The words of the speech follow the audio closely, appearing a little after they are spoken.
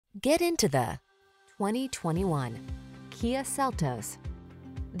Get into the 2021 Kia Seltos.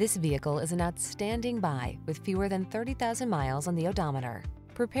 This vehicle is an outstanding buy with fewer than 30,000 miles on the odometer.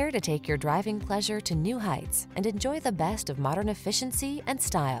 Prepare to take your driving pleasure to new heights and enjoy the best of modern efficiency and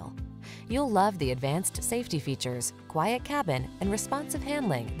style. You'll love the advanced safety features, quiet cabin, and responsive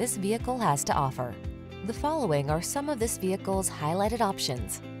handling this vehicle has to offer. The following are some of this vehicle's highlighted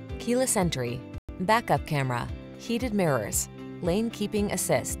options: keyless entry, backup camera, heated mirrors, lane keeping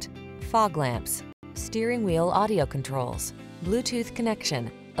assist, fog lamps, steering wheel audio controls, Bluetooth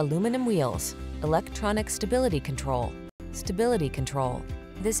connection, aluminum wheels, electronic stability control.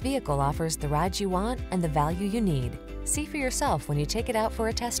 This vehicle offers the ride you want and the value you need. See for yourself when you take it out for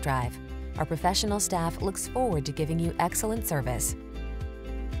a test drive. Our professional staff looks forward to giving you excellent service.